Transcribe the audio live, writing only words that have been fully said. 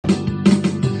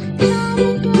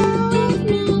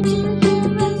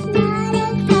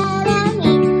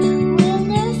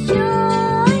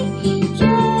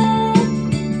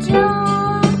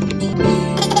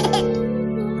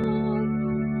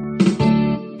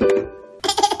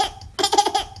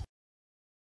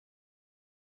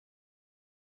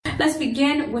let's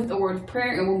begin with a word of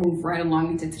prayer and we'll move right along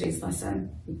into today's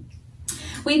lesson.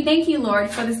 We thank you,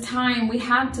 Lord, for this time we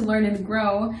have to learn and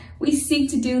grow. We seek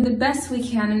to do the best we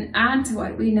can and add to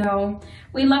what we know.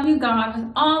 We love you, God,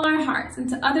 with all our hearts, and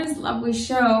to others love we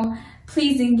show.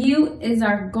 Pleasing you is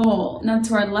our goal, not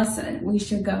to our lesson we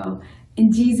should go.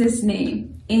 In Jesus'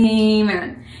 name,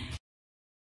 amen.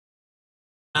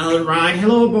 All right,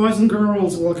 hello boys and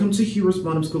girls. Welcome to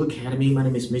Homeschooling Academy. My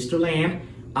name is Mr. Lamb.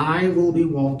 I will be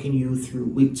walking you through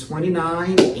week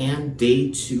 29 and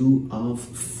day 2 of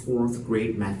 4th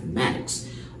grade mathematics.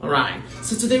 All right,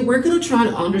 so today we're going to try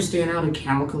to understand how to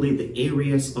calculate the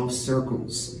areas of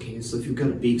circles. Okay, so if you've got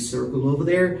a big circle over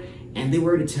there and they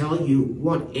were to tell you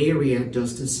what area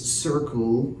does this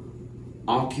circle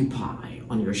occupy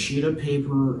on your sheet of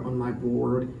paper, on my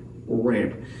board, or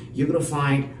whatever, you're going to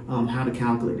find how to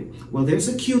calculate it. Well, there's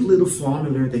a cute little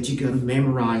formula that you got to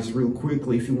memorize real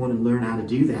quickly if you want to learn how to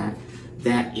do that.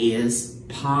 That is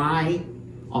pi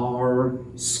r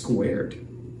squared.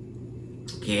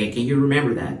 Okay, can you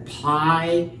remember that?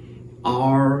 Pi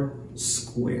r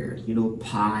squared. You know,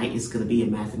 pi is going to be a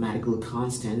mathematical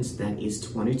constant that is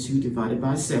 22 divided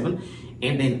by 7.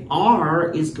 And then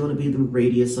r is going to be the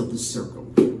radius of the circle.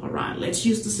 All right, let's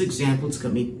use this example to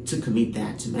commit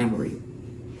that to memory.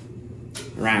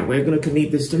 All right, we're going to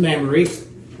commit this to memory.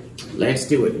 Let's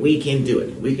do it. We can do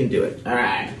it. We can do it. All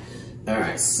right. All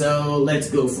right, so let's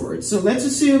go for it. So let's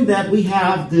assume that we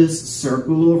have this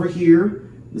circle over here.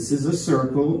 This is a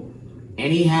circle,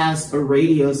 and it has a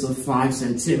radius of 5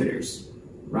 centimeters,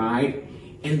 right?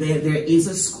 And then there is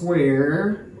a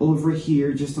square over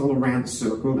here just all around the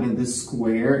circle, and this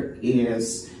square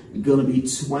is going to be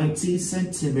 20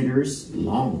 centimeters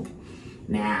long.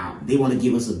 Now, they want to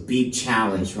give us a big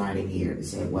challenge right in here. They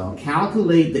say, well,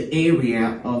 calculate the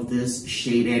area of this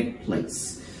shaded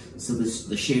place. So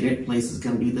the shaded place is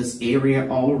going to be this area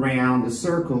all around the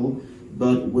circle,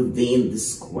 but within the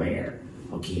square.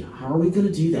 Okay, how are we going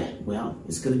to do that? Well,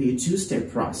 it's going to be a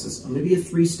 2-step process, or maybe a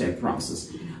 3-step process.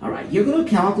 All right, you're going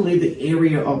to calculate the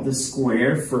area of the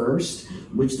square first,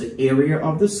 which the area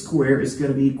of the square is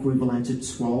going to be equivalent to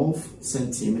 12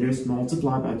 centimeters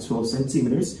multiplied by 12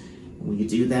 centimeters. And when you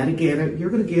do that together, you're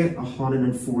going to get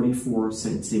 144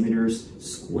 centimeters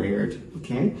squared,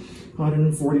 okay?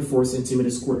 144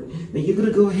 centimeters squared. Then you're going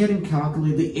to go ahead and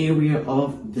calculate the area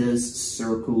of this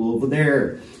circle over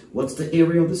there. What's the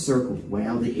area of the circle?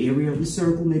 Well, the area of the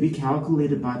circle may be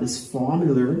calculated by this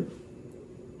formula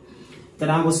that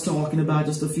I was talking about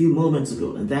just a few moments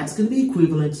ago. And that's going to be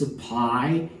equivalent to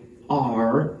pi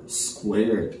r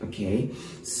squared, okay?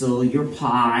 So your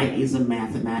pi is a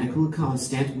mathematical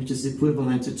constant, which is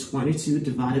equivalent to 22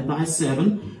 divided by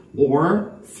 7,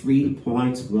 or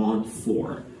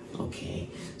 3.14. Okay,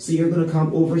 so you're going to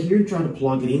come over here and try to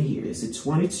plug it in here. Is it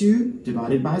 22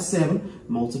 divided by 7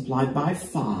 multiplied by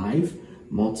 5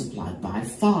 multiplied by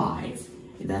 5?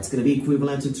 And that's going to be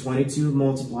equivalent to 22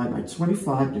 multiplied by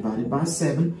 25 divided by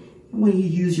 7. And when you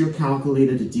use your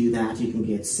calculator to do that, you can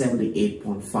get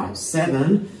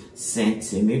 78.57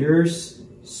 centimeters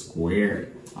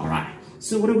squared. All right,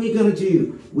 so what are we going to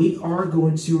do? We are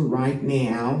going to right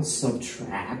now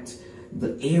subtract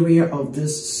the area of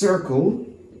this circle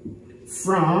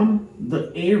from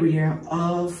the area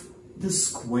of the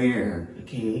square,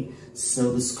 okay?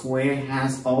 So the square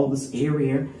has all this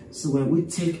area. So when we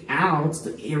take out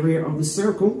the area of the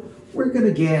circle, we're going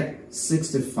to get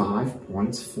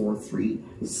 65.43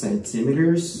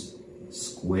 centimeters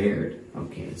squared.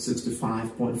 Okay,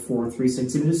 65.43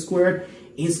 centimeters squared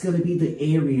is going to be the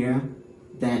area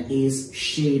that is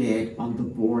shaded on the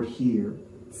board here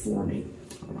for me.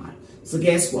 All right, so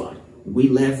guess what? We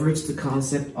leverage the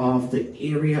concept of the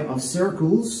area of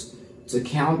circles to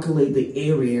calculate the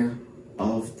area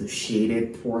of the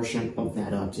shaded portion of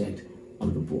that object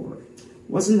on the board.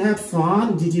 Wasn't that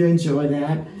fun? Did you enjoy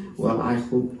that? Well, I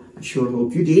sure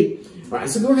hope you did. All right,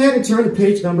 so go ahead and turn to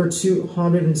page number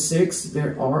 206.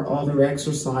 There are other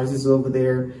exercises over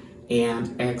there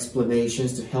and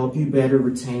explanations to help you better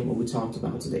retain what we talked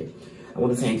about today. I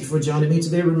want to thank you for joining me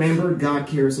today. Remember, God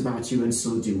cares about you, and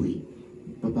so do we.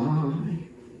 Bye-bye.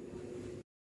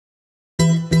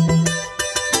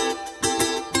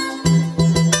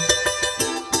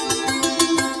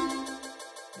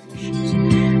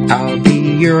 I'll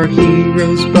be your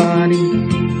hero's buddy,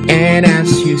 and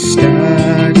as you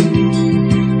study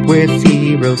with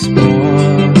heroes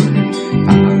born,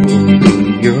 I will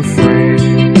be your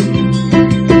friend.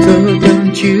 So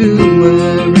don't you